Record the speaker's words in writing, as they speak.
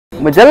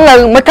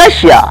Mujallar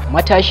matashiya.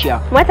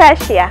 Matashiya.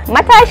 Matashiya.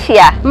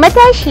 Matashiya.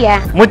 Matashiya.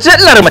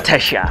 Mujallar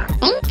matashiya.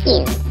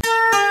 Thank you.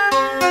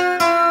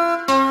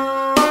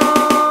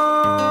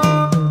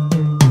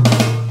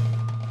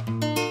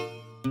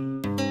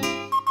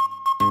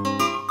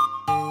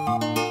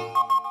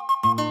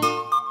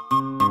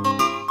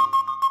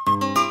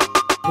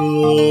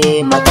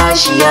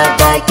 Matashiya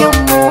taken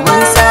mu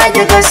mun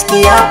sake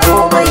gaskiya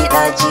ko mai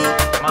daji.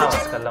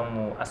 Masu kallon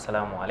mu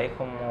assalamu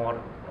alaikum wa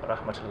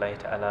rahmatullahi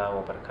ta'ala wa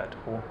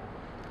barakatuhu.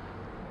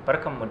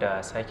 Barkanmu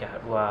da sake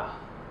haduwa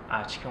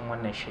a cikin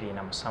wannan shiri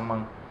na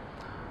musamman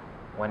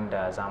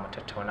wanda za mu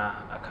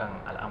tattauna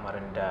akan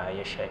al'amarin da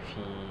ya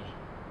shafi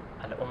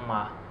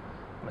al'umma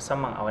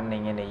musamman a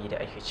wannan yanayi da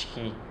ake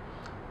ciki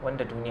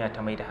wanda duniya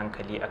ta mai da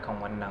hankali akan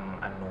wannan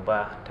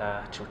annoba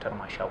ta cutar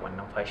mashaƙon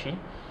numfashi.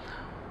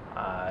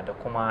 Da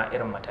kuma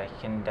irin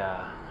matakin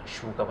da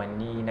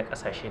shugabanni na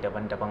ƙasashe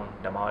daban-daban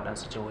da ma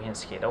waɗansu jihohin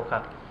suke ɗauka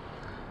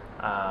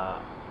a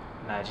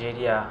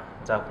Najeriya.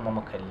 Za kuma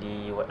mu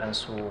kalli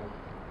waɗansu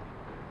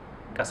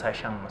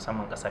ƙasashen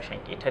musamman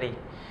ƙasashen ƙetare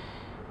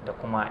da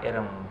kuma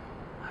irin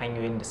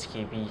hanyoyin da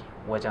suke bi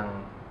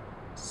wajen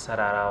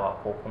sararawa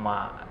ko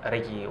kuma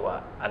rage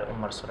wa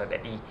al'ummar su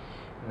raɗaɗi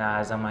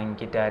na zaman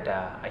gida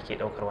da ake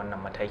ɗaukar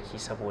wannan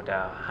mataki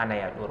saboda hana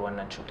yaɗuwar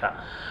wannan cuta.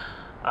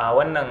 A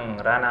wannan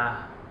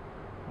rana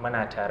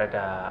muna tare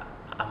da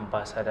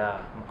Ambasada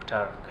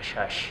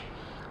Gashash,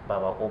 ba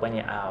bako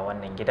bane a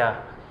wannan gida,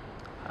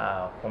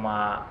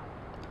 kuma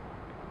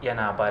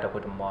yana ba da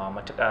gudunmawa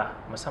matuƙa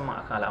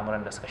musamman akan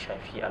al'amuran da suka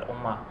shafi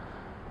al'umma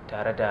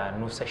tare da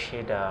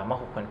nusashe da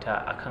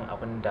mahukunta akan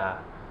abin da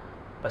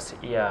ba su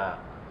iya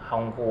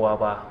hangowa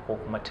ba ko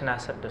kuma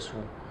tunasar da su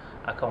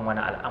akan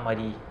wani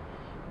al'amari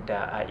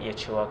da a iya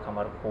cewa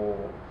kamar ko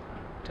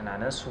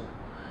tunaninsu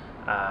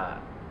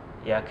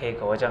ya kai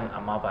ga wajen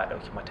amma ba a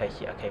ɗauki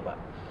mataki a kai ba.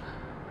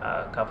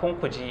 Kafin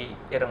ku ji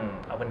irin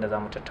abin da za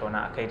mu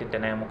tattauna a kai, duk da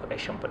na yi muku ɗan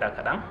shimfiɗa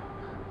kaɗan,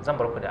 zan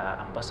bar ku da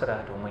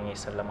ambasada domin ya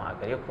sallama a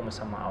gare ku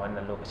musamman a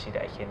wannan lokaci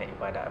da ake na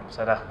ibada.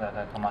 Ambasada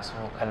ga masu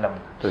kallon.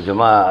 To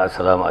jama'a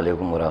assalamu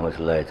alaikum wa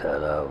rahmatullahi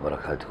ta'ala wa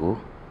barakatuhu.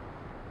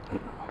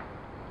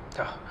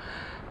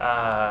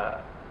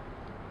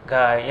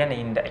 Ga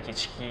yanayin da ake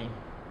ciki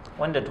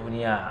wanda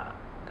duniya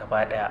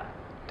gaba ɗaya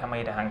ta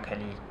mai da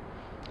hankali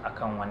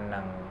akan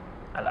wannan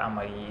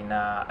al'amari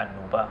na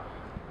annoba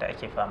da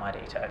ake fama da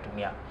ita a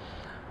duniya.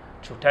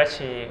 Cuta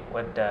ce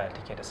wadda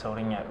take da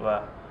saurin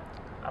yaduwa,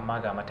 amma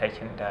ga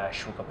matakin da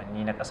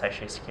shugabanni na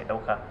kasashe suke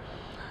dauka.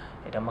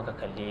 Idan muka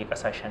kalli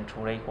kasashen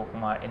turai ko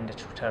kuma inda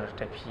cutar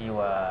ta fi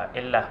wa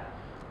illa,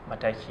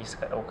 mataki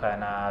suka dauka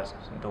na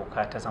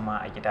doka ta zama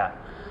a gida,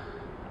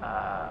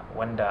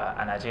 wanda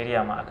a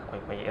Najeriya ma aka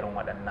kwaikwayi irin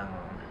waɗannan,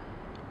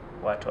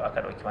 wato aka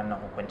ɗauki wannan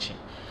hukunci.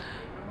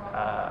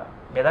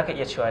 Me za ka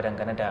iya cewa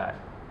dangane da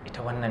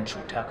ita wannan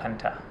cuta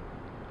kanta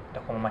da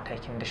kuma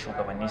matakin da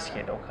shugabanni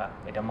suke dauka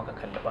idan muka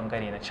kalli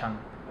bangare na can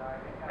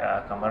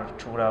kamar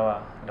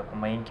turawa da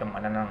kuma yankin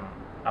nan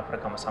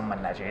Afirka musamman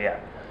Najeriya?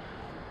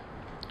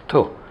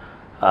 To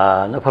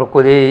na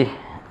farko dai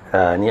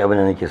ni abin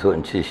da nake so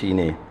in ce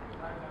shine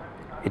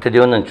ita dai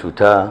wannan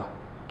cuta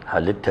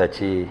halitta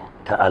ce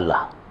ta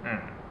Allah.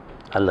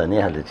 Allah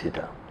ne halicce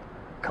ta,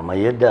 kamar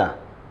yadda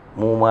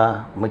mu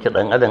ma muke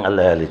dan adam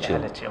Allah ya halicce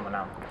mu.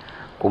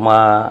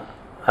 Kuma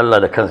Allah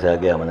da kansa ya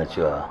gaya mana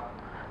cewa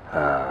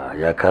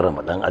ya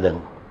karama dan adam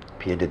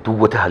fiye da duk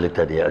wata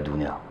halitta da ya a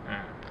duniya.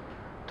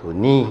 To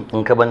ni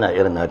in ka bana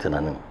irin na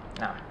tunanin,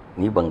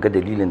 ni ban ga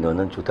dalilin da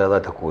wannan cuta za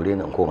ta kore ni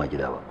in koma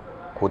gida ba,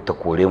 ko ta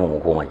kore mu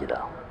koma gida.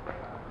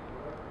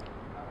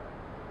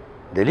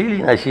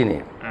 Dalili na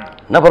shine,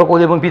 na farko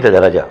dai mun fita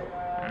daraja,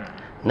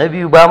 na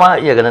biyu ba ma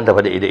iya ganin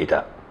tafa da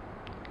ita.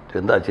 To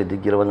yanzu a ce duk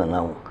girman nan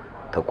namu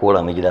ta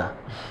kora mu gida,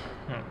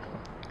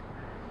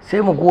 sai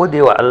mu gode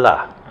wa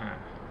Allah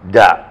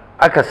da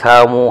aka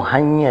samu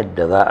hanyar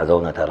da za a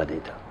zauna tare da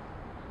ita,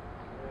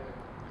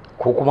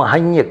 ko kuma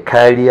hanyar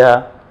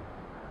kariya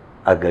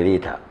a gare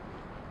ta.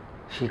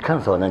 Shi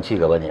kansa wannan ci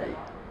gaba ne a yi.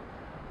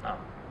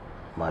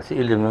 Masu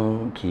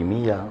ilimin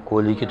kimiyya ko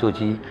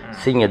likitoci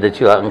sun yarda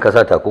cewa in ka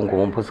sa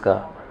takunkumin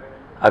fuska,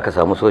 aka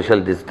samu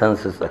social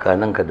distances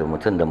tsakaninka da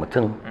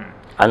mutum,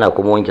 ana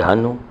kuma wanke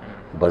hannu,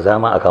 ba za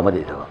ma a kama da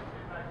ita ba,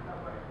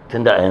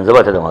 tunda a yanzu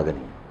ba ta da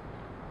magani.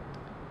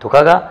 To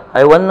kaga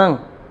ai wannan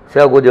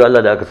sai a gode wa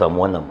Allah da aka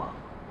samu wannan ma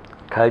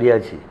kariya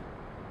ce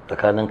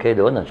tsakanin kai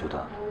da wannan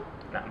cuta.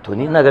 To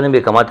ni ina ganin bai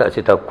kamata a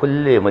ce ta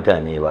kulle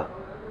mutane ba.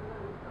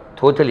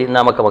 Totally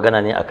ina maka magana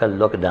ne akan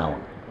lockdown.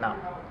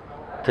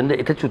 Tunda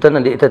ita cutar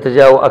nan da ita ta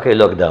jawo aka yi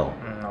lockdown.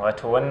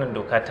 Wato wannan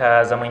doka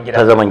ta zaman gida.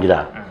 Ta zaman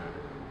gida.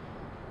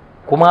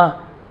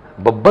 Kuma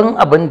babban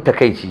abin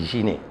takaici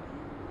shine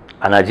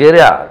a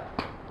Najeriya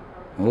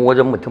mu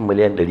wajen mutum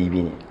miliyan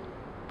 200 ne.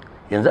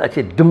 Yanzu a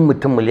ce duk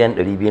mutum miliyan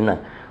 200 nan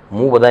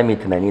mu ba za mu yi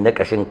tunani na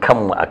ƙashin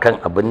kanmu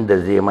akan abin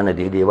da zai mana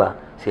daidai ba,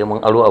 sai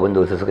mun aro abin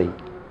da wasu suka yi.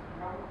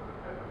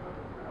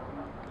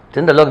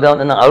 Tun da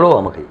lockdown ɗin nan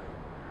arowa muka yi.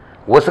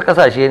 Wasu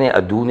ƙasashe ne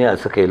a duniya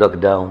suka yi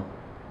lockdown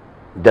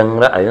don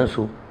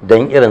ra'ayinsu,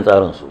 don irin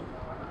tsarinsu.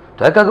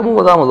 to ai kaga mu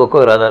ba za mu zo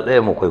kawai rana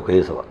ɗaya mu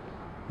kwaikwaye su ba,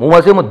 mu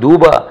ma sai mu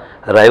duba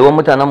rayuwar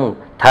mutanen mu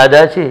ta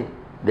dace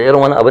da irin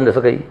wani abin da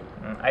suka yi.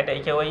 Ai da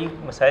yake wai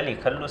misali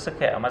kallo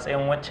suka yi a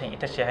matsayin waccan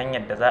ita ce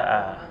hanyar da za a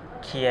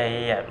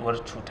kiyaye yaduwar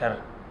cutar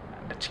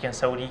da cikin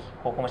sauri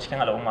ko kuma cikin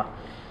al'umma.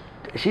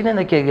 Shi ne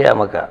nake gaya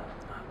maka,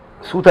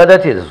 su ta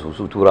dace da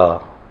su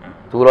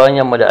turawan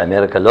yamma da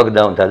America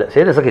lockdown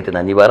sai da suka yi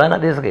tunani, ba rana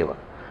ɗaya suka yi ba,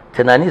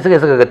 tunani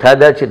suka ga ta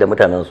dace da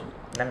mutanen su.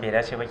 Nan bai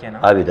dace ba kenan.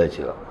 Bai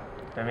dace ba.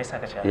 To me yasa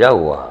ka ce?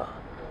 Yawwa,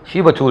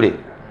 shi bature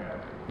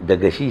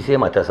daga shi sai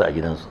matarsa a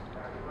gidansu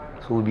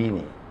su biyu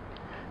ne.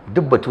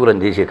 Duk baturen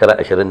da ya shekara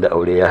 20 da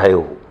aure ya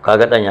haihu,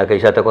 kaga dan ya kai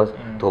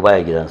 18 to baya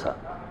gidansa,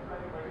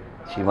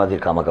 shi ma zai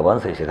kama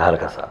gabansa ya shiga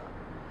harkarsa.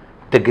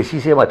 Daga shi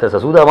sai matarsa,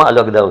 su dama a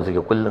lockdown suke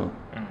kullum,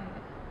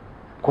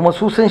 kuma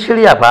su sun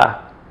shirya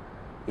fa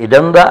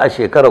idan za a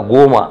shekara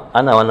 10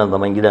 ana wannan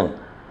zaman gidan,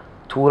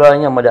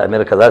 turawan yamma da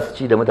Amerika za su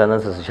ci da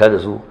mutanensu su sha da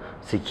su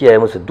kiyaye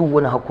musu duk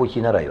wani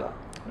hakoki na rayuwa.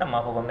 Nan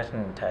ma fa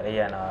gwamnatin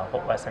tarayya na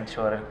hoɓɓasan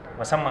cewar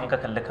musamman ka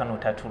kalli Kano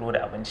ta turo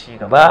da abinci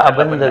ga ba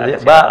abin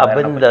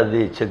da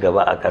zai ci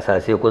gaba a ƙasa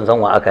sai kun san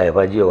wa aka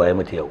haifa jiya waye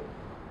mutu yau.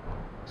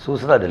 Su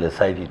suna da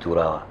lissafi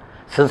turawa,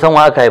 sun san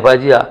wa aka haifa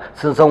jiya,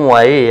 sun san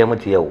waye ya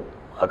mutu yau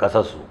a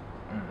ƙasarsu.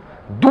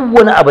 Duk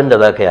wani abin da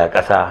za ka yi a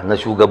ƙasa na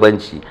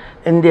shugabanci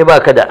in dai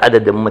baka da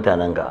adadin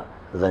mutanenka,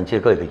 zance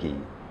kawai kake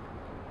yi.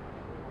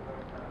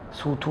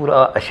 Su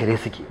turawa a shirye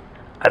suke,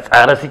 a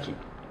tsare suke,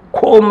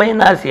 komai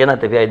nasu yana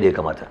tafiya yadda ya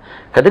kamata.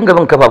 Ka dinga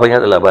bin kafafen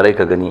yada labarai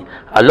ka gani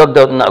a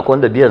lockdown din akwai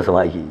wanda biyan su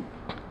ma ake yi.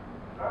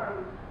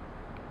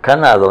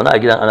 Kana zaune a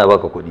gidan ana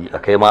baka kuɗi a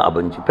kai ma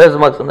abinci, face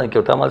mask nan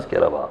kyauta ma suke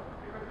raba.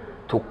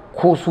 To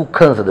ko su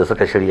kansu da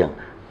suka shirya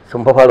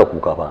sun fa fara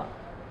kuka fa,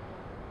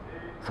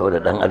 saboda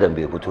dan adam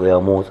bai fito ya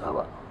motsa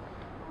ba.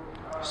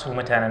 Su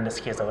mutanen da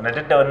suke zaune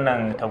duk da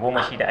wannan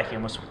tagomashi da ake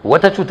musu,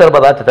 wata cutar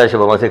ba za ta tashi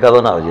ba ma sai ka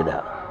zauna a waje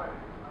daya.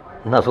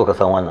 Ina so ka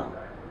san wannan.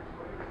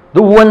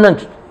 Duk wannan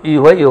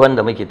ihwa-ihwan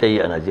da muke ta yi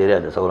a Najeriya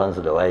da sauransu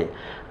da waye,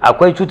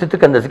 akwai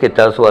cututtukan da suke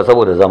tasowa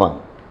saboda zaman.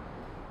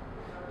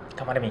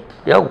 kamar me?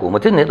 Yau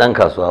mutum ne dan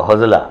kasuwa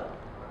hozula,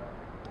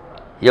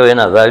 yau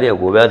yana Zaria,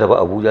 gobe ya tafi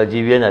Abuja,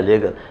 jibi yana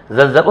Lagos,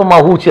 zazzabin ma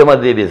huce ma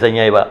zai bai san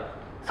yayi ba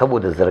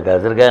saboda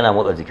zirga-zirga yana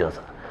motsa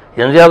jikinsa.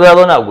 Yanzu ya zo ya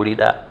zauna a guri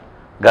ɗaya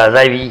ga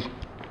zafi,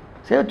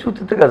 sai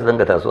cututtuka su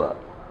dinga tasowa.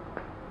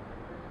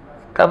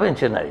 Kafin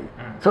ce na yi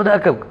saboda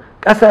haka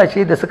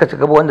ƙasashe da suka ci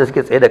gaba wanda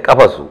suke tsaye da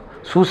kafarsu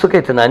su suka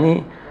yi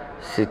tunani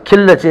su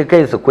killace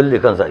kai su kulle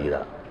kansu a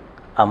gida.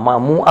 Amma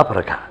mu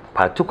Afirka,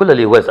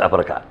 particularly West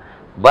Africa,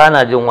 ba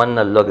na jin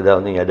wannan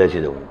lockdown din ya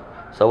dace da mu,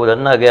 saboda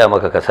ina gaya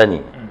maka ka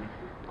sani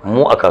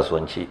mu a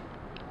kasuwanci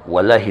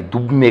wallahi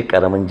duk mai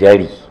karamin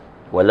jari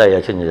wallahi ya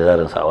cinye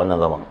jarinsa a wannan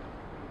zaman.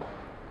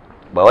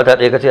 Ba wata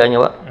ɗaya kace an yi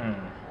ba,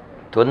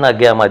 to ina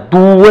gaya ma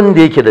duk wanda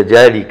yake da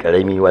jari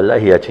karami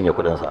wallahi ya cinye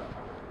kuɗinsa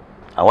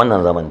a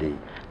wannan zaman da yi.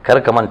 Kar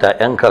ka manta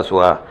 'yan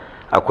kasuwa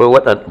akwai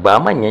ba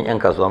manyan 'yan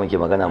kasuwa muke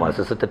magana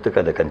masu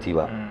sututtuka da kanti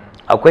ba,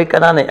 akwai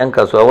ƙananan 'yan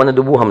kasuwa wani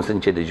 50,000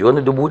 ce da shi,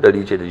 wani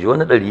 100,000 ce da shi,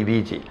 wani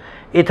 200 ce.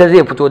 Ita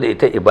zai fito da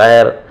ita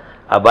bayar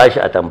a bashi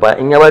a tamfa,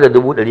 in ya bada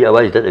 100,000 a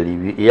bashi ta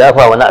 200, ya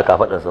fa wani a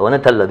kafadarsa, wani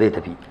talla zai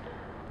tafi,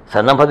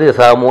 sannan fa zai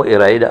samo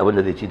irayi da abin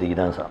da zai ci da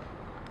gidansa.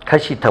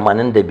 Kashi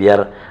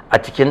 85 a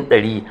cikin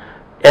 100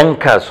 'yan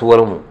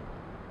kasuwarmu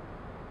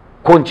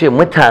ko in ce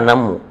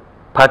mutanenmu,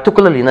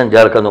 particularly nan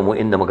jihar Kano mu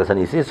inda muka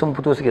sani, sai sun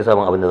fito suke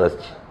samun abin da za su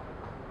ci.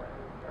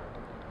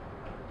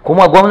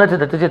 Kuma gwamnati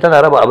da ta ce tana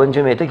raba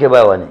abinci mai take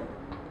bayawa ne,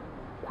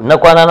 na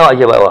kwana nawa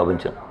ake bayawa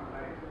abincin.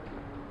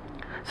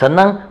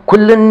 Sannan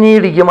kullum ni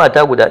rigima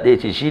ta guda ɗaya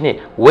ce shine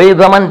wai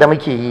zaman da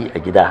muke yi a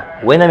gida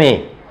wai na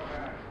me?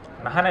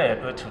 Na hana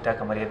yaɗuwar cuta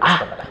kamar yadda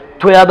suka faɗa.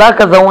 To ya za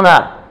ka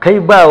zauna kai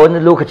ba wani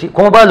lokaci,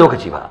 kuma ba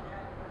lokaci ba.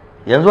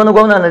 Yanzu wani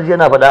gwamna na ji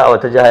yana faɗa a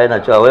wata jiha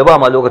yana cewa wai ba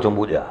ma lokacin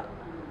buɗewa.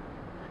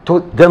 To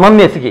da man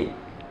me suke?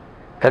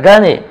 Ka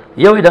gane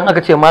yau idan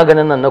aka ce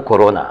maganin nan na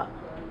corona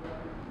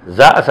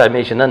za a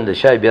same shi nan da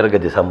 15 ga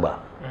Disamba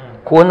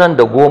ko nan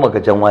da 10 ga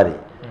Janwari.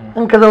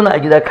 In ka zauna a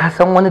gida ka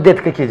san wani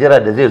date kake jira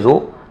da zai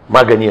zo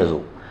magani ya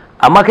zo,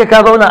 amma kai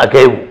ka zauna a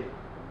gaibu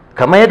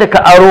kamar yadda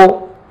ka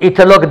aro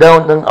ita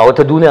lockdown din a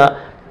wata duniya,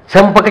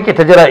 can fa kake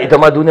ta jira ita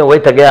ma duniya wai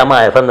ta gaya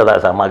ma ya san da za a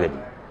samu magani.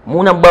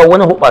 Mu nan ba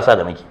wani hubasa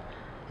da muke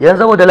yanzu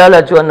saboda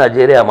lalacewar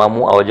Najeriya ma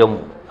mu a wajen mu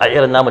a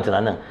irin namu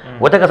tunanin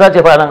wata kasa ce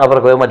fa nan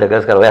Afirka wai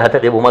Madagascar wai har ta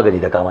ɗebo magani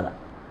ta kamana.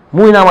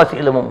 Mu ina masu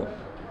ilimin mu,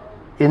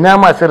 ina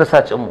masu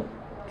research mu,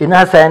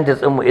 ina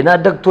scientists mu, ina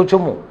daktocin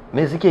mu,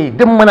 me suke yi?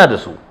 Duk muna da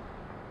su.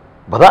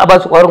 Ba za a ba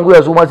su ƙwarin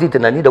gwiwa su ma su yi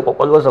tunani da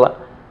kwakwalwarsa ba,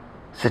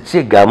 su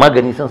ce ga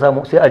magani sun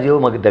samu sai a je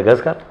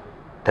Madagascar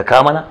ta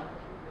kamana.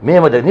 Me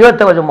Madagascar ni ban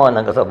taɓa jin ma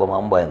wannan ƙasar ba ma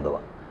an ba yanzu ba.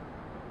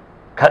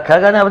 Ka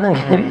gane abin nan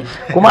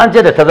kuma an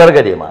ce da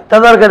tazargade ma,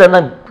 tazargade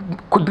nan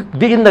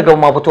duk inda ga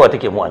ma fitowa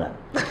take mu anan.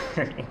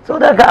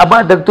 Saboda haka a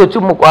ba daktocin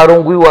mu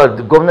ƙwarin gwiwa,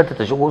 gwamnati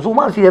ta shigo su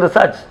ma su yi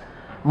research,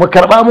 mu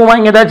karɓa mu ma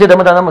in ya dace da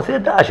mutanen mu sai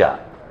da asha.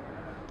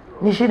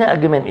 Ni shine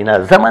argument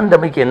ina, zaman da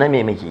muke na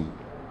me muke yi.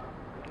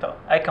 To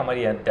ai kamar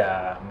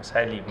yadda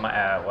misali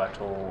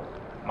wato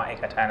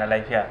ma'aikata na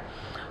lafiya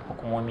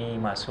hukumomi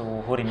masu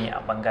hurumi a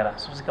bangaren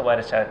su suka ba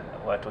da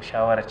wato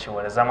shawarar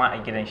cewa zama a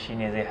gidan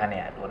shine zai hana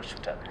yaduwar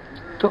cutar.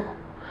 To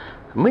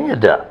mun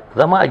yadda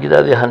zama a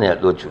gida zai hana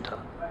yaduwar cuta,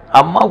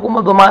 amma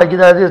kuma zama a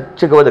gida zai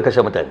ci gaba da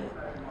kashe mutane.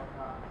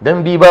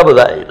 Dan bi babu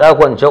za a yi ɗa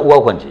kwance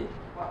uwa kwance.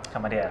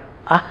 Kamar yara.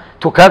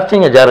 To ka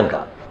cinye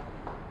jarinka.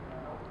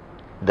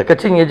 Da ka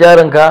cinye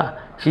jarinka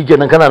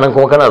shikenan kana nan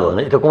kuma kana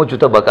zaune, ita kuma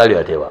cutar ba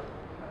karewa ta yi ba.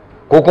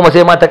 Ko kuma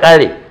sai ma ta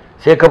kare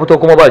sai ka fito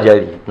kuma ba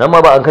jari, nan ma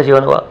ba an kashe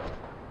wani ba.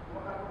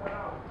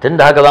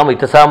 Tunda haka za mu yi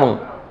ta samun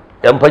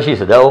 'yan fashi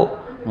su dawo,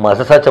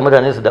 masu sace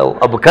mutane su dawo,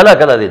 abu kala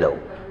kala zai dawo.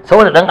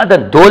 Saboda dan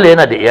adam dole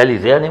yana da iyali,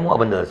 sai ya nemo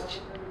abin da za su ci.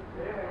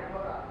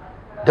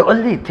 The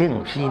only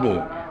thing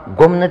shine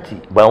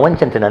gwamnati ba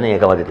wancan tunanin ya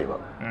kamata ta yi ba.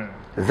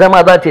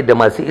 Zama za ta yi da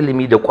masu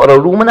ilimi da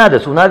ƙwararru, muna da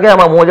su, na gaya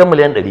ma mu wajen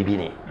miliyan 200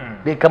 ne.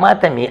 Bai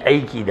kamata mu yi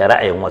aiki da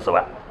ra'ayin wasu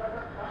ba.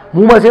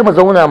 Mu ma sai mu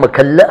zauna mu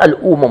kalli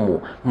al'ummarmu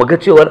mu ga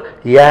cewar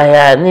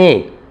yaya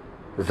ne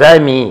za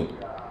mu yi,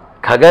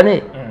 ka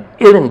gane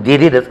irin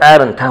daidai da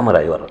tsarin tamu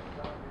rayuwar.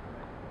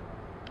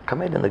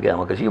 Kamar yadda na gaya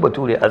maka, shi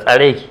bature a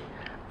tsare yake,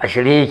 a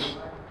shirye yake,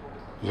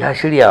 ya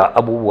shirya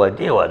abubuwa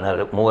da yawa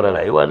na more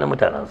rayuwa na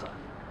mutanensa.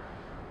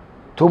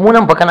 To mu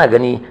nan fa kana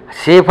gani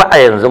sai fa a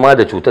yanzu ma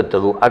da cutar ta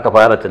zo aka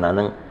fara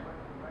tunanin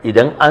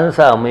idan an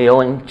samu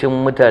yawancin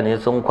mutane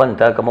sun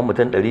kwanta kamar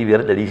mutum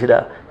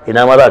 500-600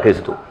 ina ma za a kai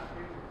su to.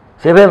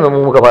 Sai fa yanzu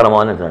mu muka fara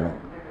ma wannan tunanin.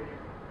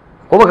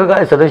 Ko baka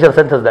ga isolation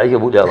centers da ake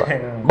buɗewa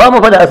ba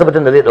mu fa da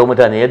asibitin da zai dau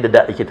mutane yadda da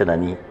ake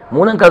tunani.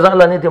 Mu nan ka san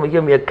Allah ne taimake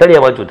mu ya karya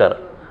ma cutar,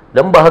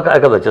 dan ba haka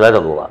aka zaci za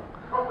ta zo ba.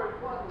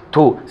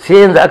 To sai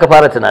yanzu aka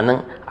fara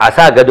tunanin a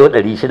sa gado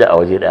 600 a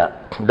waje daya,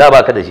 da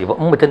baka da shi ba,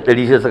 in mutum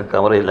 600 suka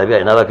kamar lafiya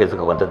ina za ka yi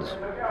suka kwantar da su.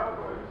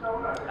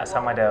 A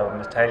sama da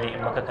misali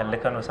in muka kalli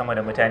Kano sama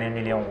da mutane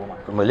miliyan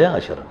 10. Miliyan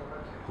 20.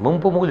 Mun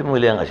fi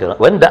miliyan 20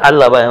 wanda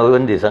Allah ba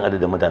wanda ya san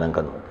adadin mutanen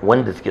Kano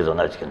wanda suke zaune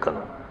a cikin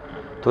Kano.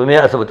 To me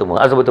asibitin mu?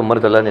 Asibitin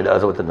Murtala ne da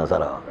asibitin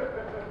Nasarawa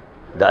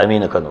da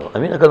Aminu Kano.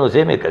 Aminu Kano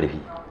sai mai karfi.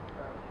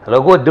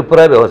 Ragowar duk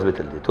private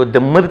hospital ne. To da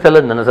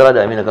Murtalan da Nasarawa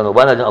da Aminu Kano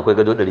ba na jin akwai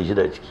gado 600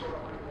 a ciki.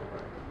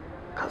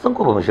 Ka san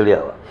ko ba mu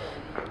shirya ba.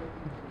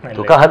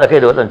 To ka haɗa kai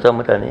da waɗancan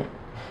mutane.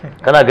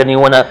 Kana gani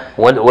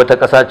wata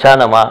ƙasa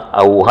China ma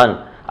a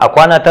Wuhan a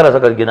kwana 9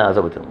 suka gina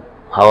asibitin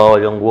hawa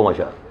wajen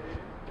 10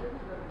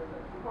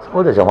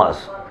 saboda jama'a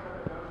su.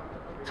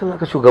 Sai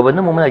ka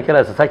shugabanninmu muna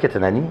kira su sake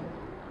tunani,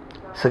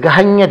 su ga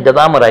hanyar da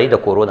za mu rayu da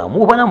corona.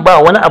 Mu fa nan ba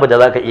wani abu da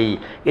za ka iya yi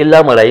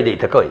illa mu rayu da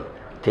ita kawai,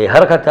 ta yi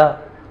harkata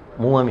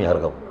mu ma mu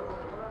harkar.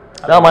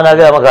 Dama na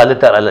gaya maka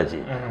halittar Allah ce,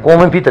 kuma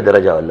mun fita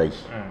daraja wallahi.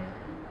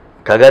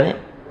 Ka gane?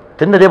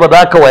 Tunda dai ba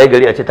za ka waye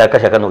gari a ce ta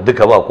kashe Kano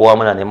duka ba, kowa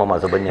muna neman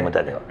masu banne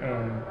mutane ba.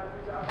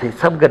 Ta yi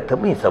sabgar ta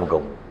mun sabgar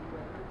mu.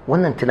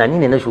 Wannan tunani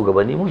ne na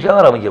shugabanni, mu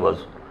shawara muke ba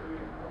su.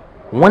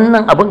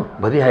 Wannan abin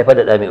ba zai haifar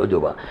da ɗa mai ido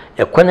ba.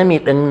 Economy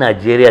ɗin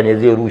Najeriya ne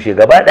zai rushe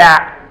gaba ɗaya.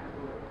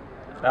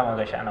 Dama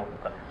gashi ana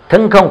kuka.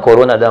 Tun kan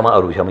corona dama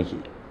a rushe muke,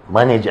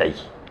 manage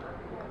aiki.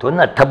 To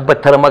ina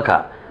tabbatar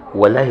maka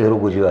wallahi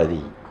rugujewa zai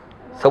yi.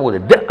 Saboda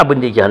duk abin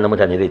da yake hannun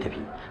mutane zai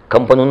tafi.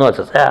 Kamfanonuwa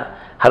su tsaya,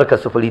 harkar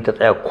sufuri ta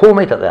tsaya,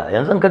 komai ta tsaya.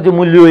 Yanzu ka ji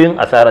miliyoyin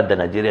asarar da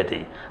Najeriya ta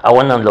yi a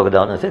wannan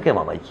lockdown ɗin sai kai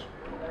mamaki.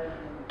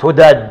 To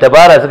da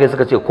dabara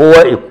suka ce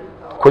kowa ya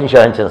kunshi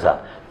hancinsa,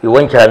 ya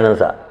wanke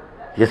hannunsa,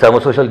 ya samu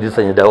social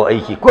distance ya dawo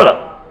aiki kura.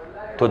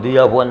 To duk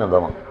ya fi wannan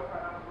zaman.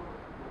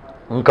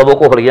 In ka zo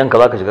kofar gidanka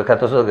za ka shiga ka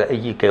taso daga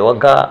aiki kai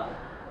wanka,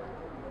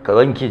 ka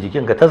wanke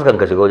jikinka taskan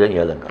ka shiga wajen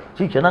iyalanka.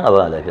 Shi kenan a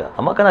zauna lafiya.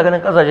 Amma kana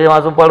ganin kasashe ma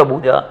sun fara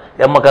buɗewa,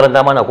 'yan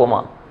makaranta ma na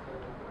koma.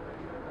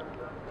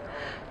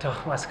 To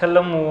masu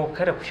kallon mu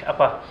kada ku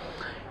sha'afa,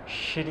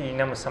 shiri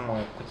na musamman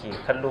kuke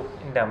kallo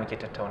inda muke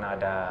tattauna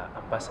da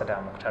Ambasada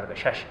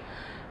Gashash.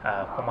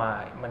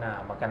 Kuma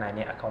muna magana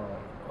ne akan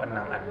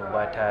wannan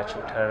annoba ta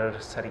cutar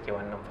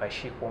sarkewar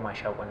numfashi ko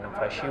mashaƙon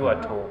numfashi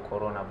wato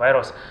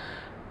coronavirus,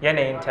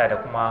 yanayinta da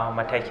kuma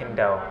matakin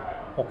da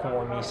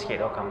hukumomi suke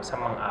ɗauka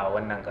musamman a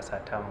wannan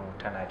ƙasa tamu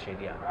ta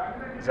Najeriya.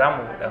 Za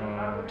mu ɗan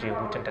je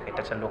hutun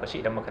takaitaccen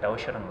lokaci, idan muka dawo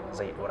shirin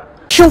zai ɗora.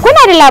 Shin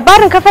kuna da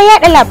labarin kafar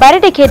yaɗa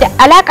labarai da ke da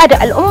alaƙa da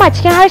al'umma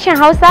cikin harshen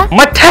Hausa?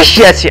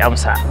 Matashiya ce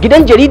amsa.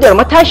 Gidan jaridar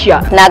Matashiya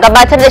Na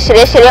gabatar da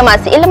shirye-shirye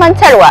masu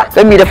ilmantarwa,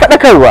 gami da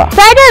faɗakarwa.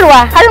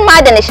 sadarwa har ma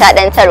da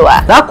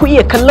nishaɗantarwa. Za ku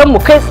iya kallon mu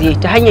kai tsaye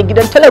ta hanyar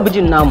gidan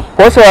talabijin namu,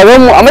 ko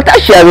sauraron mu a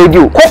Matashiya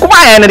Radio, ko kuma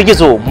a yanar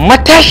gizo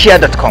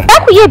matashiya.com. Za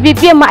ku iya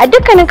bibiyan mu a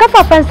dukkanin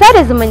kafafen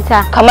sada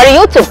zumunta kamar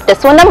YouTube da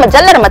sunan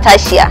mujallar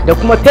Matashiya, da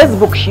kuma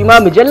Facebook shi ma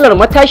mujallar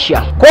Matashiya,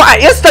 ko a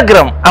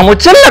Instagram a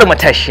mujallar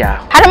Matashiya,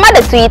 har ma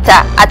da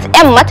Twitter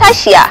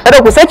 @mmatashiya.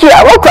 kada ku sake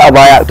a barku a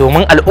baya,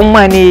 domin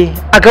al'umma ne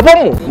a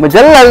gabanmu.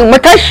 Mujallar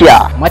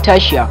Matashiya.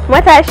 Matashiya.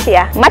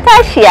 Matashiya.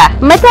 Matashiya.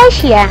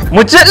 Matashiya.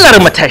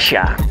 Mujallar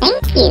Matashiya.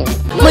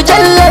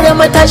 Mujallar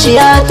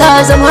Matashiya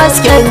ta zama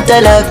hasken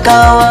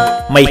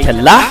talakawa. Mai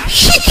talla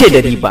shi ke da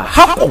riba,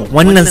 haƙo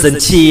wannan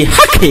zance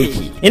haka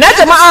yake. Ina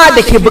jama'a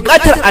da ke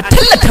buƙatar a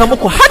tallata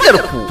muku hajar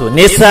ku, to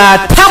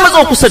nesa ta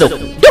matso kusa da ku.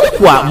 Duk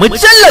kuwa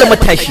mujallar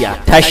Matashiya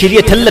ta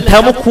shirya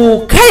tallata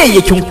muku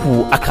kayayyakin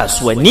ku a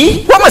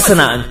kasuwanni ko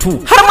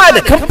masana'antu har ma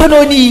da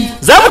kamfanoni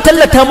za mu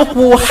tallata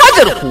muku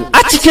hajar ku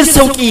a cikin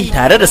sauki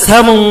tare da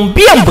samun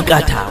biyan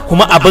bukata,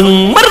 kuma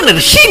abin murnar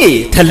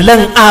shine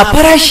tallan a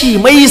farashi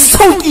mai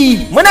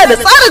sauki. Muna da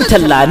tsarin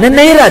talla na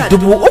naira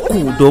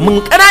 3000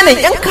 domin ƙananan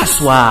 'yan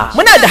kasuwa.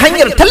 Muna da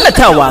hanyar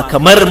tallatawa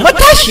kamar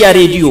Matashiya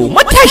rediyo,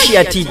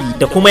 Matashiya TV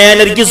da kuma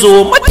yanar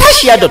gizo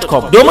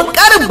matashiya.com. Domin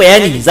ƙarin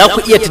bayani za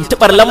ku iya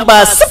tuntuɓar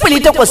lamba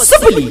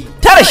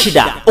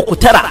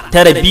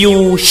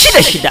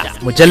 0809399266.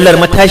 Mujallar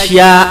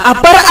Matashiya a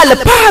bar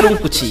alfaharin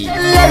ku ce.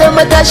 Mujallar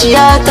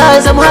Matashiya ta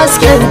zama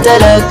hasken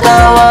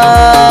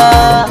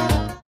talakawa.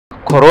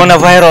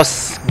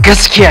 Coronavirus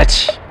gaskiya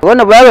ce.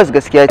 Coronavirus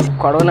gaskiya ce.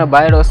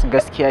 Coronavirus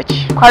gaskiya ce.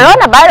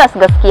 Coronavirus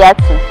gaskiya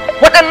ce.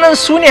 Waɗannan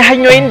su ne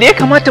hanyoyin da ya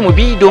kamata mu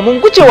bi domin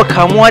gujewa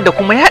kamuwa da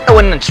kuma yaɗa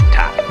wannan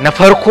cuta. Na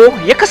farko,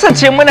 ya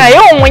kasance muna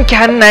yawan wanke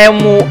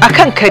hannayenmu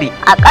akan kari.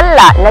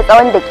 Aƙalla na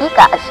tsawon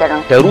dakika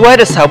 20. Da ruwa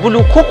da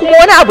sabulu ko kuma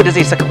wani abu da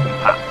zai saka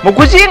kumfa. Mu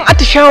guji yin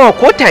atishawa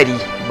ko tari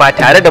ba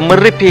tare da mun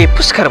rufe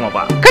fuskar mu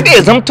ba. Kada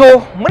ya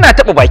zamto muna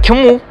taɓa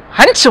bakinmu,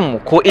 hancinmu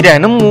ko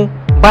idanunmu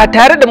ba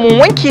tare da mun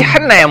wanke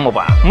hannayenmu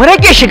ba. Mu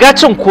rage shiga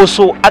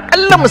cunkoso,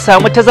 akalla mu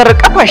samu tazarar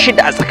kafa 6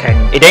 a tsakani.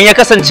 Idan ya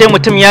kasance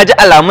mutum ya ji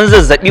alamun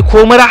zazzabi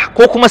ko mura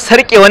ko kuma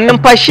sarƙewar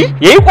numfashi,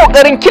 ya yi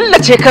ƙoƙarin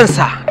killace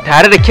kansa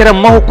tare da kiran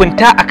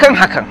mahukunta akan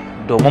hakan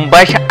domin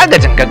ba shi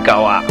agajin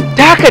gaggawa.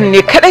 Ta hakan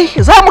ne kadai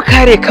za mu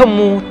kare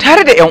kanmu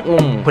tare da 'yan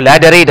uwanmu. Kula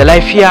da rai da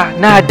lafiya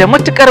na da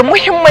matukar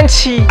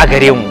muhimmanci a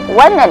gare mu.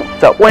 Wannan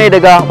Sako ne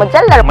daga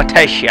mujallar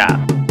Matashiya.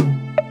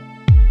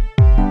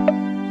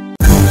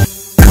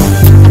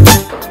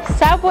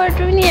 Sabuwar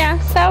duniya,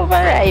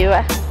 sabuwar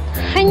rayuwa.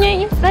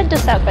 Hanyoyin isar da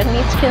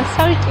sakonni cikin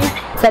sauki.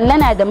 talla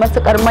na da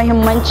matukar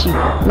muhimmanci,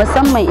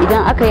 musamman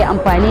idan aka yi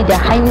amfani da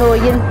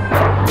hanyoyin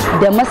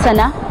da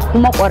masana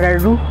kuma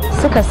ƙwararru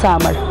suka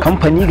samar.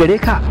 kamfani gare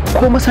ka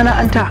ko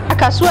masana'anta. A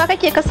kasuwa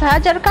kake kasa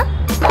hajarka?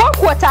 Ko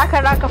kuwa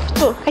takara ka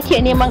fito kake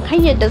neman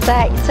hanyar da za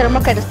a isar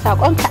maka da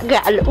saƙonka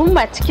ga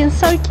al'umma cikin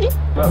sauki?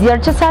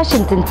 Ziyarci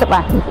sashin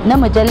tuntuɓa na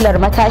mujallar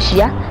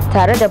Matashiya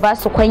tare da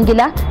basu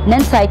kwangila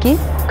nan take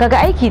kaga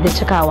aiki da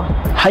cikawa.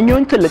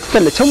 Hanyoyin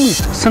tallace-tallacen mu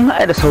sun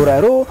haɗa da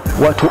sauraro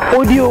wato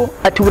audio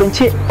a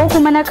turance Ko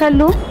kuma na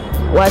kallo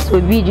wato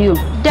bidiyo.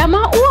 Da ma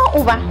uwa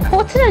uba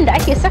hotunan da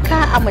ake saka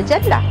a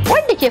mujalla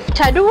wanda ke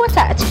fita duk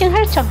wata a cikin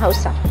harshen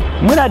Hausa.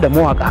 muna da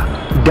mawaka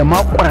da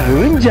ma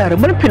ƙwararrun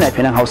jaruman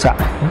fina-finan Hausa,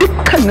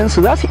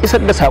 dukkaninsu za su isar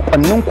da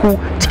saƙonninku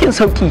cikin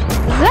sauƙi.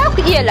 Za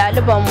ku iya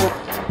laluban mu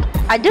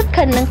a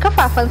dukkanin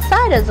kafafen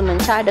sada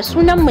zumunta da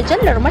sunan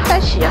mujallar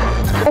Matashiya.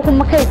 Ko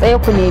kuma kai tsaye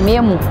ku neme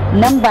mu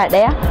namba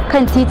 1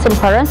 kan titin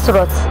Faransu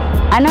Road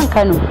a nan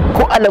Kano.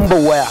 Ko a lambar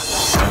waya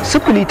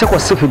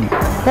 0800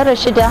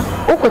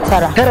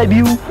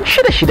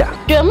 9639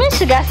 Domin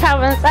shiga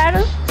sabon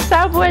tsarin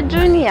sabuwar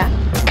duniya.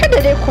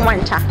 Kada dai ku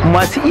manta.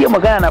 masu iya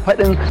magana na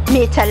faɗin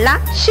Mai talla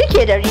shi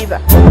ke da riba.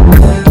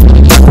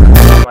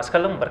 Masu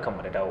kallon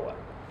barkanmu da dawowa.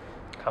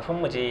 Kafin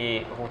mu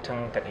je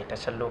hutun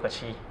takaitaccen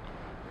lokaci,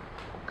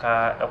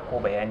 ka ɗauko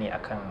bayani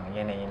akan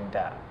yanayin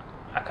da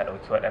aka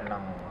ɗauki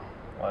waɗannan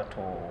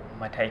wato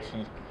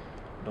mataki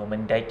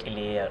domin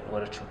daƙile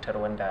yaɗuwar cutar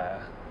wanda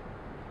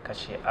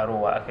kashe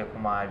arowa aka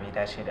kuma bai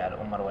dace da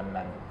al'ummar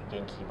wannan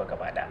yanki ba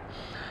gaba ɗaya.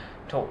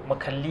 To mu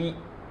kalli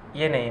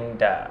yanayin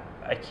da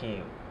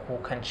ake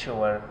kukan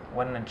cewar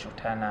wannan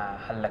cuta na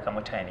hallaka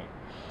mutane,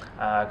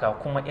 ga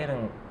kuma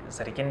irin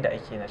zargin da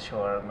ake na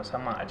cewar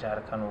musamman a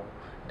jihar Kano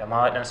da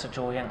ma waɗansu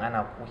jihohin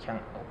ana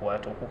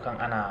kukan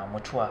ana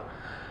mutuwa,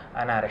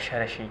 ana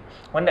rashe-rashe,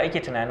 wanda ake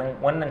tunanin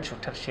wannan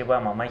cutar ce ba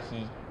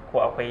mamaki ko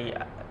akwai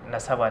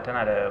nasaba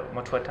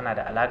mutuwar tana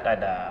da alaƙa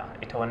da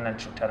ita wannan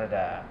cutar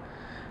da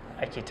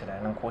ake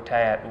tunanin ko ta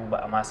yaɗu ba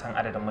a ma san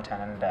adadin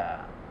mutanen da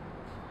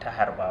ta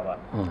harba ba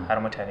har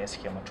mutane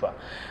suke mutuwa.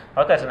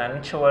 Haka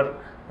tunanin cewar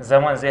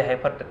zaman zai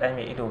haifar da ɗa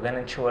mai ido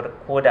ganin cewar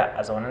ko da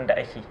a zaunin da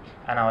ake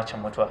ana waccan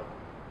mutuwa.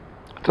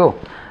 To,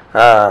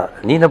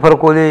 ni na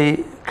farko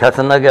dai ka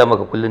san na gaya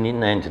maka kullum ni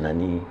ina yin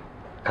tunani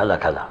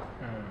kala-kala.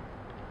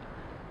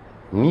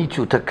 Ni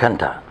cutar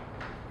kanta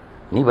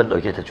ni ban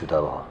ɗauke ta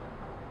cuta ba.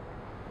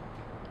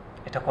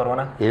 Ita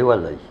corona?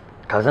 Wallahi.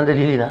 Ka san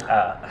dalili na?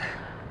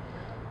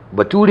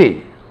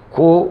 Bature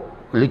ko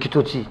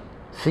likitoci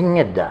sun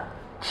yadda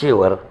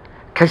cewar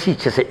kashi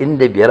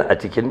 95 a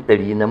cikin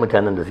 100 na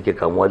mutanen da suke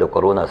kamuwa da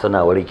corona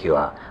suna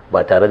warkewa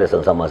ba tare da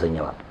san sama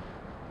sanya ba.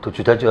 To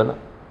cuta ce wannan?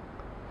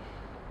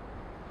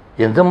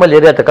 Yanzu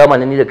malaria ta kama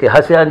ni da kai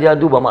har sai an je an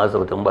duba mu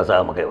asibitin ba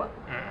sa mu kai ba.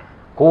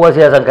 Kowa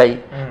sai ya san kai.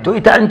 To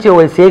ita an ce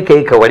wai sai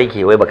kai ka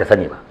warke wai baka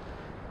sani ba.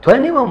 To ai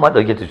ne ma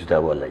dauke ta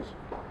cuta ba wallahi.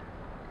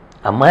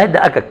 Amma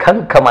yadda aka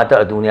kankama ta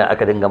a duniya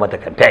aka dinga mata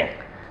campaign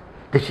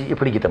da shi ya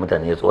firgita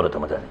mutane ya tsorata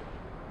mutane.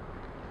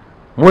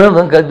 Mu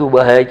yanzu ka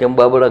duba hayakin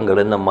baburan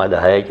garin nan ma da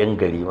hayakin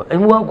gari ma ai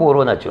mu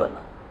corona ce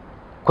wannan.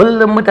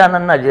 Kullum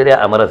mutanen Najeriya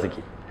a mara suke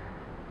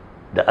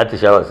da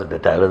atishawarsu da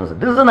tarinsu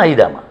duk suna yi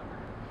dama.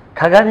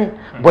 Ka gane?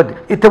 But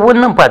ita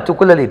wannan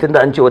particularly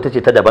tunda an ce wata ce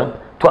ta daban,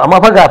 to amma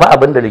fa ga fa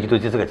abin da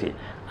likitoci suka ce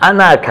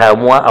ana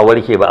kamuwa a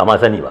warke ba amma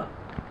sani ba.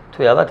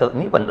 To ya za ta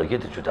ni ban dauke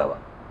ta cuta ba.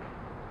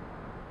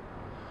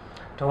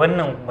 to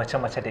wannan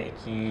mace-mace da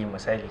yake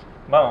misali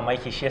ba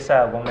mamaki shi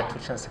yasa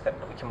gwamnatocin suka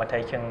ɗauki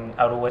matakin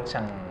aro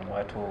waccan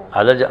wato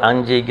alhaji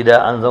an je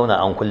gida an zauna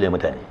an kulle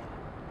mutane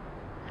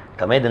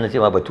kamar yadda na ce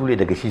ma bature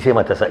daga shi sai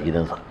matarsa a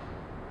gidansa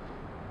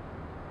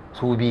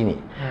su bi ne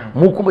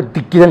mu kuma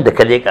duk gidan da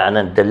ka leƙa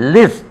anan da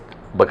list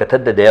baka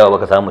tadda da yawa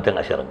baka samu mutum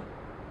 20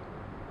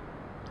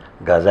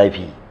 ga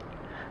zafi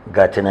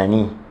ga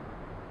tunani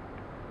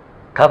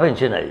ka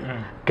fahimce na yi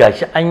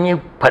gashi an yi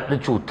faɗi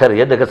cutar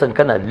yadda ka san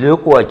kana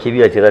leƙowa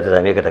kibiya ce za ta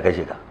same ka ta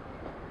kashe ka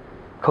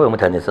kawai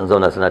mutane sun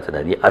zauna suna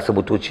tunani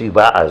asibitoci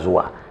ba a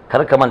zuwa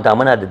kar ka manta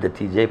muna da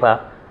dattijai fa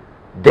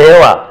da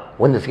yawa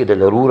wanda suke da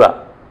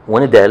larura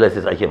wani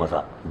dialysis ake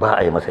masa ba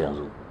a yi masa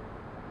yanzu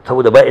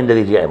saboda ba inda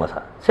zai je a yi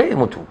masa sai ya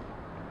mutu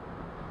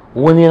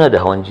wani yana da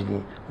hawan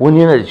jini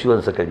wani yana da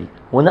ciwon sukari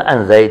wani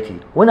anxiety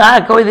wani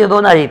haka kawai zai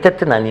zauna ya ta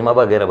tunani ma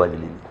ba gaira ba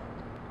dalili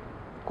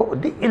ko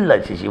duk illa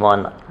ce shi ma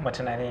wannan kuma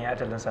tunanin ya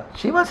ajalinsa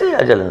shi ma sai ya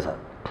ajalinsa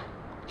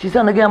shi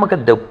sa na gaya maka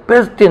da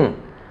best thing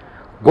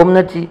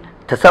gwamnati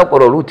ta sa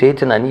ƙwararru ta yi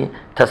tunani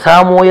ta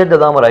samo yadda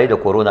za mu rayu da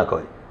corona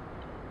kawai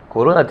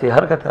corona ta yi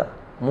harkata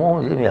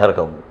mu je mai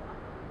harkar mu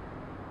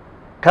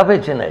ka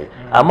fahimci na yi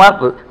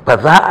amma ba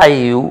za a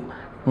yi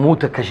mu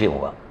ta kashe mu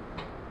ba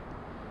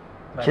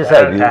shi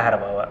sa biyu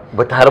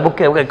ba ta harbu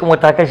kai kuma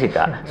ta kashe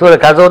ka saboda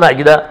ka zauna a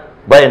gida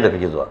bayan da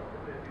kake zuwa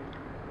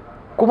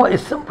kuma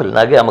is simple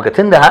na gaya maka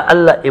tunda har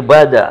Allah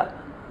ibada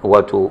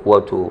wato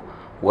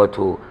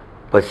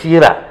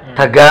basira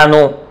ta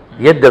gano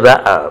yadda za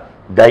a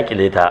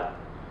dakile ta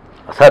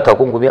a sa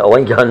takunkumi a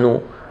wanke hannu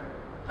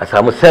a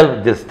samu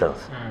self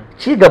distance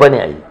ci gaba ne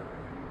a yi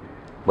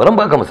bari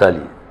baka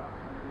misali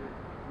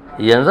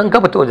yanzu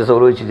ka fita waje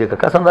sauro ya ka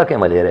kasan za ka yi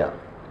malaria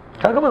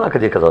kaga ba za ka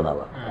je ka zauna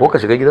ba ko ka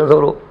shiga gidan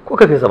sauro ko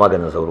ka fesa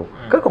maganin sauro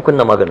kar ka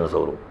kunna maganin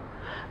sauro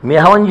mai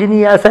hawan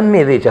jini ya san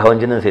me zai ci hawan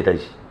jinin sai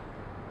tashi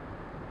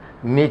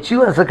mai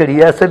ciwon sukari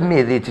ya san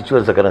me zai ci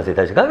ciwon sukarin sai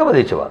tashi kaga ba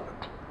zai ci ba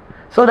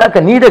saboda haka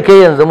ni da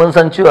kai yanzu mun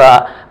san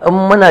cewa in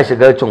muna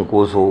shiga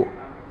cunkoso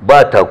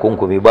ba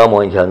takunkumi ba mu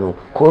wanke hannu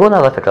corona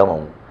za ta kama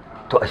mu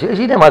to ashe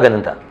shi ne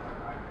maganin ta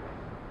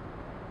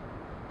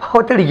ba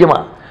wata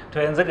rigima to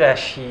yanzu ga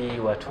shi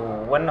wato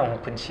wannan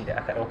hukunci da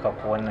aka ɗauka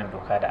ko wannan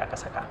doka da aka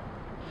saka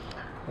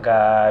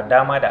ga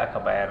dama da aka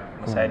bayar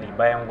misali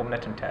bayan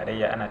gwamnatin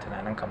tarayya ana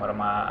tunanin kamar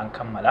ma an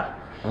kammala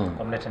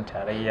gwamnatin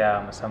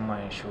tarayya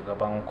musamman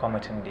shugaban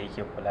kwamitin da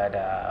yake kula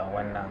da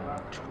wannan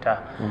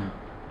cuta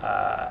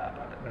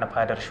na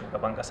fadar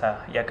shugaban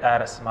kasa ya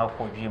ƙara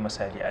mako 2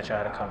 misali a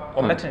jihar Kano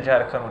gwamnatin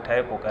jihar Kano ta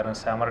yi ƙoƙarin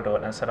samar da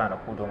waɗansu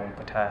ranaku domin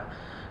fita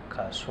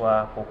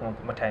kasuwa ko kuma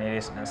mutane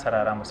da su dan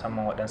sarara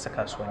musamman waɗansu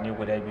kasuwanni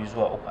guda 2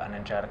 zuwa 3 a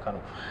nan jihar Kano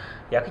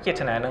ya kake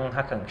tunanin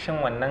hakan shin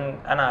wannan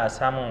ana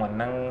samun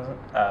wannan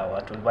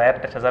wato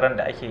bayar da tazaran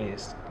da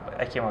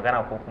ake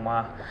magana ko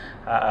kuma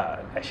a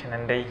gashi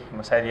nan dai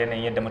misali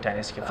yanayin yadda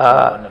mutane suke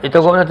fita wannan ita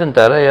gwamnatin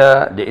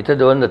tarayya da ita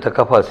da wanda ta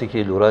kafa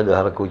suke lura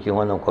da harkokin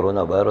wannan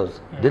coronavirus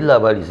duk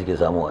labari suke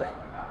samu ai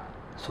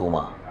su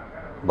ma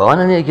ba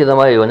wani ne yake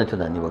zama yayi wani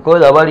tunani ba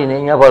kawai labari ne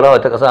in ya fara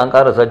wata ƙasa an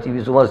karasa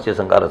TV su ma su ce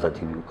sun karasa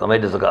TV kamar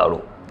yadda suka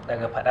aro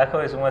daga fada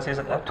kawai su ma sai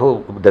suka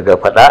to daga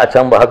fada a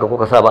can ba haka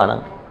kuka sa ba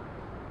nan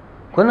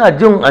kuna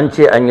jin an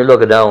ce an yi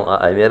lockdown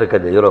a America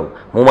da Europe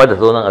mu ma da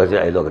sauran a ce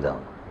a yi lockdown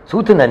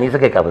su tunani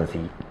suka yi kafin su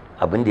yi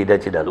abin da ya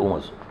dace da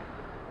al'ummar su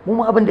mu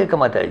ma abin da ya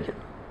kamata a yi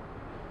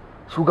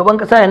shugaban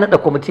kasa ya nada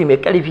kwamiti mai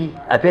karfi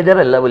a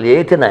federal level ya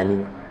yi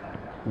tunani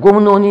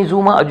gwamnoni su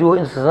ma a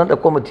jihohin su san da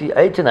kwamiti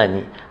a yi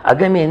tunani a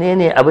ga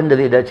menene abin da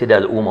zai dace da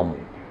al'ummar mu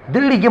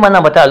duk rigima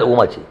nan ta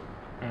al'umma ce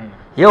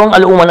yawan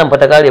al'umma nan fa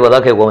ta kare ba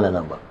za ka yi gwamna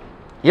nan ba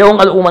yawan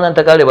al'umma nan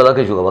ta kare ba za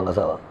ka yi shugaban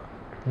kasa ba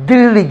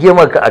duk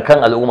rigimar ka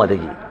akan al'umma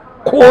take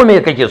ko me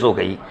kake so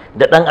ka yi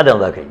da dan adam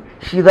za ka yi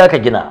shi za ka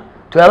gina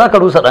to ya za ka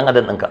rusa dan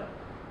adam ɗinka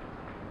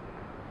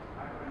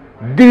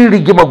duk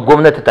rigimar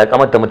gwamnati ta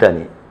kamata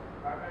mutane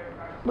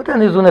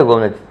su ne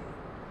gwamnati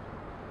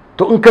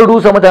to in ka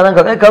rusa mutanen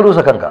ka kai ka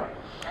rusa kanka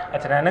a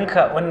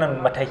tunaninka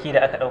wannan mataki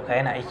da aka ɗauka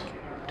yana aiki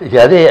to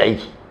ya zai yi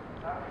aiki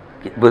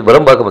bari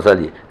baka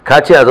misali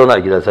ka ce a zauna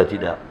a gidan sati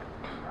ɗaya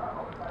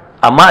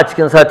amma a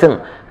cikin satin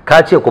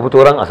ka ce ku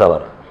fito ran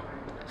asabar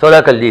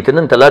saboda kan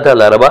litinin talata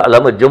laraba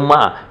alamar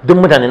juma'a duk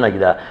mutane na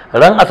gida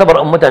ran asabar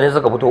in mutane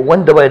suka fito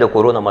wanda bai da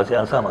corona ma sai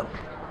an samar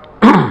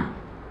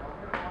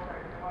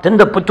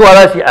tunda fitowa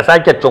za su yi a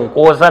sake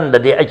cunkoson da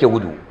dai ake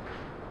gudu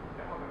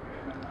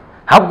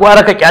har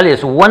gwara ka kyale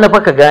su wani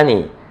fa ka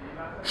gane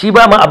shi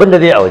ba ma abin da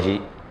zai a waje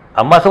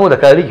amma saboda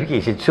ka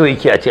rike shi so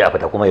yake a ce a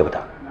fita kuma ya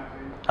fita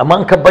amma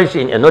in ka bar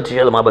shi in a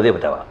nutshell ma ba zai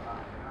fita ba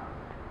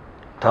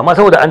to amma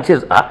saboda an ce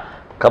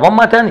kamar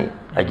mata ne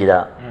a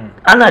gida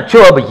ana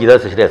cewa biki za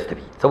su shirya su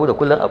tafi saboda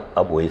kullum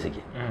a boye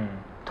suke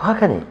to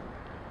haka ne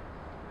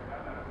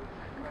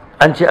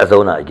an ce a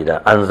zauna a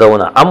gida an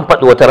zauna an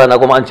faɗi wata rana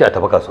kuma an ce a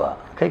tafi kasuwa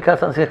kai ka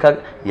san sai ka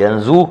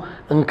yanzu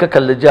in ka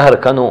kalli jihar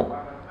Kano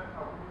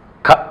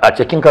a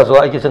cikin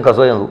kasuwa ake cin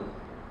kasuwa yanzu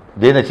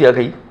daina ci aka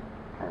yi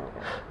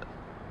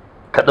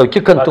ka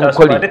ɗauki kantin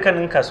kwari ba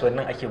dukkanin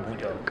kasuwannin ake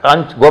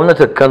buɗewa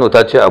gwamnatin Kano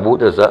ta ce a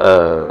buɗe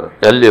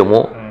yan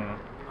lemo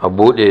a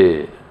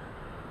buɗe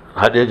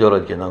haɗe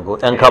jorot kenan ko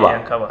yan kaba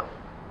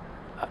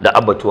da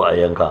abatuwa a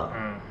yanka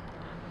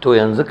to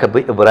yanzu ka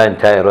bi Ibrahim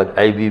Tayi Road,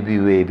 IBB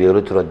Way,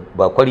 Beirut Road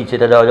ba kwari ce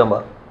ta dawo wajen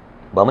ba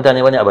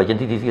mutane bane a bakin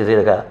titi suke sai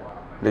da kaya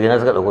daga nan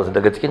suka dauko su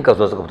daga cikin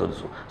kasuwa suka fito da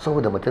su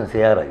saboda mutum sai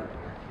ya rayu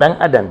dan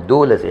adam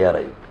dole sai ya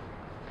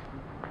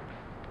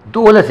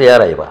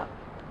rayu ba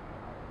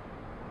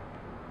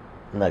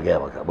ina gaya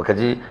maka baka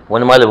ji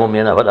wani malamin mu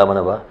yana faɗa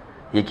mana ba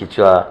yake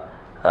cewa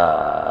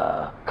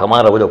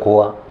kamar rabu da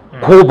kowa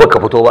ko baka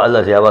fito ba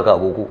Allah sai ya baka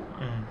aboko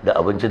da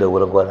abinci da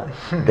wurin kwana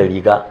da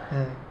riga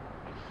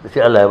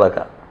sai Allah ya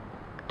baka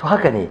to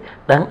haka ne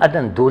dan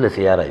adam dole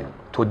sai ya rayu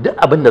to duk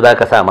abin da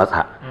zaka sa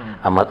masa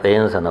a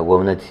matsayinsa na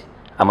gwamnati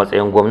a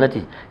matsayin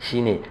gwamnati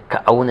shine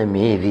ka auna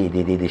me zai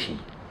daidai da shi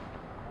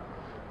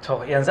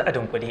to yanzu a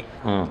dunkule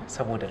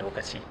saboda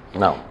lokaci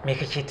me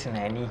kake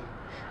tunani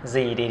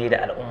zai yi daidai da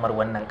al'ummar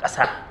wannan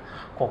ƙasa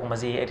ko kuma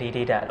zai yi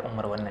daidai da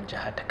al'ummar wannan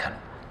jihar ta Kano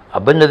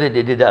abin da zai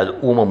daidai da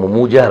al'ummar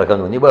mu jihar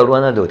Kano ni ba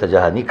ruwana da wata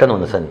jiha ni Kano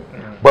na sani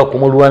ba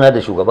kuma ruwana da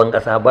shugaban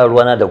ƙasa ba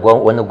ruwana da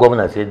wani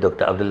gwamna sai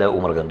Dr. Abdullahi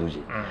Umar Ganduje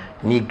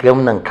ni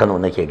gwamnan Kano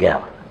nake gaya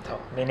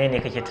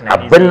menene kake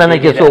tunani abin da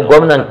nake so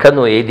gwamnan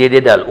Kano ya yi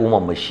daidai da al'ummar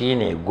mu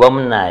shine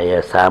gwamna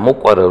ya samu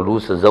ƙwararru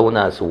su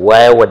zauna su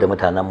wayarwa da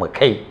mutanen mu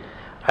kai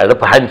a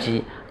rufe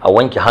hanci a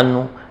wanke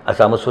hannu a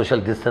samu social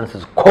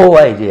distances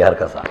kowa ya je ya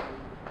harkarsa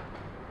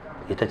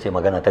ita ce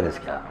magana ta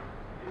gaskiya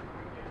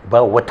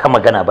ba wata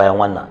magana bayan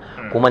wannan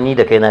kuma ni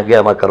da kai na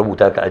gaya maka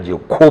rubuta ka ajiye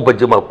ko ba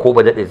jima ko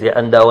ba daɗe sai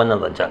an dawo wannan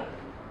zancen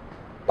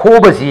ko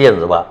ba su yi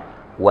yanzu ba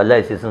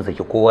wallahi sai sun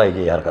saki kowa ya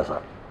je ya harkarsa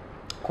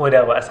ko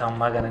da ba a samu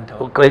maganin ta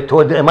to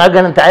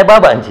maganin ta ai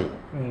babu an ce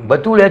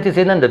bature ya ce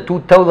sai nan da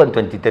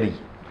 2023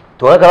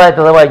 to haka za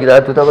ta zama a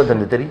gida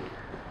 2023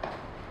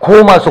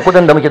 ko masu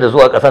kuɗin da muke da su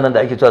a ƙasa nan da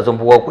ake cewa sun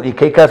fi kuɗi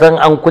kai ka san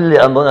an kulle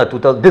an zauna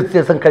 2000 duk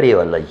sai sun karye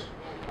wallahi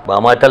ba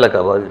ma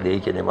talaka ba da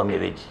yake neman mai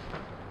rai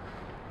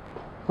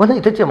wannan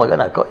ita ce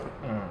magana kawai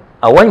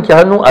a wanke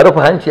hannu a rufe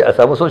hanci a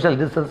samu social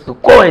distance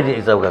kowa ya je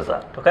isa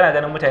kansa to kana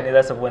ganin mutane za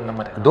su bi wannan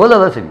mutane dole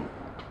za su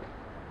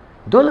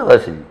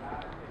bi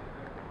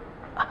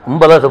in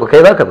ba za su bi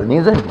kai za ka bi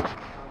ni zan bi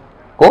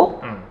ko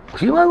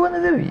shi ma wani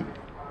zai bi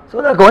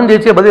saboda ka wanda ya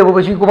ce ba zai bi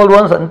ba shi kuma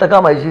ruwansa in ta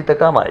kama shi ta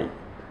kama yi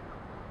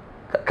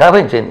ka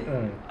fahimce ni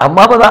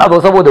amma ba za a zo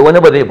saboda wani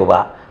ba zai bi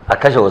ba a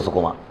kashe wasu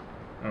kuma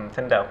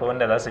tunda akwai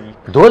wanda za su bi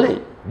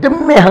dole duk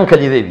mai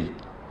hankali zai bi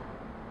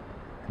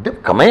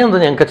duk kamar yanzu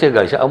ne in ka ce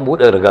gashi an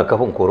buɗe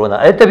rigakafin corona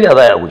ai tafiya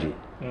za a guje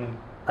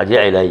a je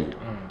a yi layi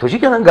to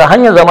shikenan ga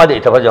hanyar zama da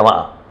ita fa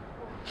jama'a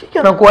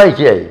shikenan kowa ya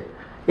kiyaye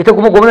ita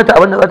kuma gwamnati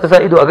abin da za ta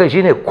sa ido a kai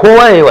shine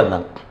kowa ya yi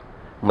wannan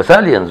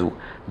misali yanzu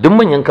duk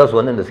manyan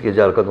kasuwannin da suke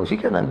jihar Kano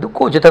shikenan duk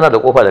kowace tana da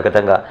kofa da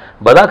katanga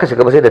ba za ka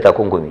shiga ba sai da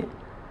takunkumi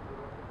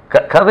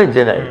ka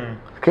fahimce na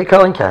kai ka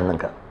wanke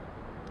hannunka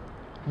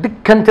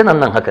duk kantinan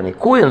nan haka ne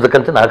ko yanzu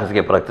kantina haka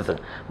suke practicing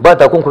ba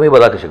takunkumi ba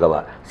za ka shiga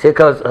ba sai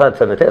ka sa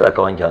sanitizer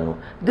ka wanke hannu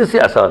duk sai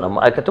a sa wannan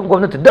ma'aikatan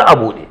gwamnati duk a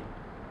buɗe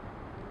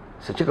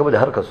su ci gaba da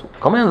harkar su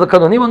kamar yanzu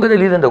Kano ni ban ga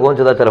dalilin da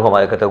gwamnati za ta rufe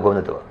ma'aikatan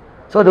gwamnati ba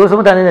saboda wasu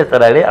mutane ne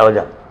tsirare a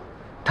wajen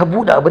ta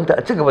buɗe abinta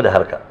a ci gaba da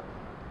harka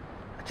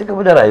a ci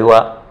gaba da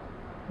rayuwa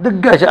duk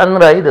gashi an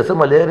rayu da su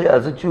malaria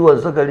su ciwon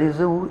sukari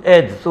su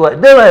AIDS su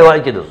duk rayuwa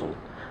ake da su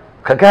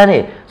ka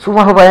gane su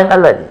ma fa bayan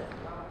Allah ne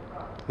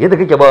yadda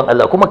kake bawan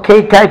Allah kuma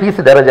kai kafi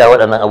su daraja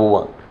waɗannan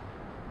abubuwan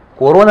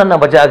koronan nan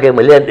bace aka yi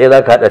miliyan 1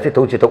 za ka haɗa sai ta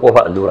wuce ta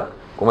kofa allura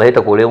kuma sai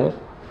ta kore mu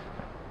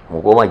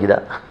koma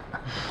gida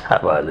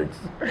ba alaji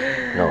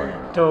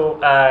to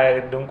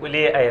a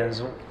dunkule a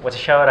yanzu wata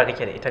shawara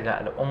kake da ita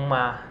ga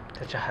al'umma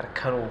ta jihar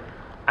Kano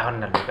a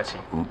wannan lokaci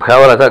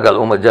shawara ta ga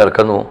al'ummar jihar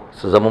Kano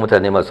su zama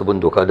mutane masu bin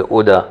doka da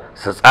oda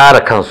su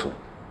tsara kansu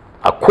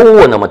a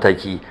kowane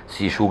mataki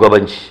su yi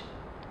shugabanci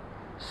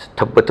su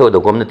tabbatar da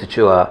gwamnati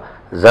cewa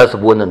za su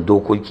bi wannan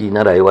dokoki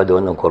na rayuwa da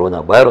wannan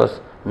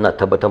coronavirus ina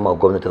tabbatar ma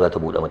gwamnati za ta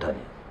buɗe mutane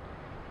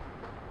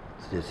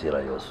su je su yi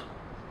rayuwarsu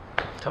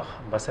to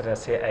basa da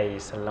sai a yi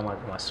sallama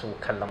ga masu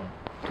kallon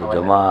to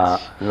jama'a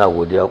ina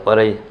godiya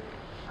kwarai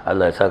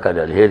Allah ya saka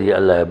da alheri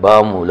Allah ya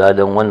ba mu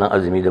ladan wannan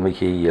azumi da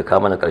muke yi ya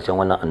kama na ƙarshen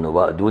wannan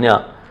annoba a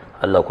duniya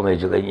Allah kuma ya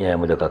ji kan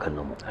iyayenmu da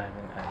kakanninmu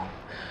amin amin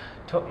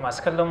to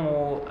masu kallon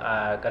mu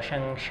a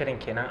ƙarshen shirin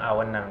kenan a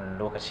wannan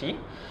lokaci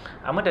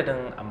a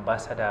madadin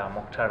ambasada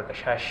Muktar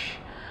Gashash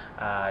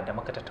da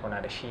muka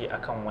tattauna da shi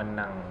akan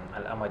wannan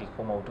al'amari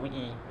ko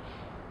maudu'i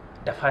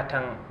da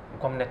fatan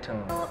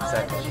gwamnatin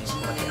za ta ji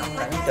kuma ta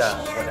amfani da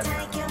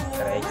waɗannan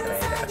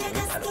kiraye-kiraye da aka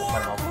yi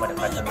al'ummar ma kuma da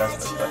fatan za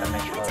su ɗauki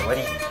waɗannan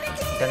shawarwari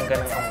don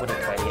ganin an gudu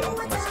tare an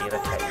kuma tsira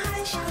tare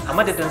a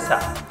madadinsa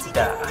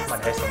da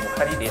Ahmad Hassan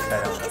Bukhari da ya sa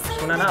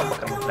sunana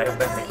Abubakar Mutane Ibrahim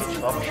da ke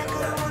cewa mu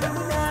shirya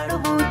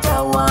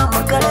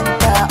lafiya.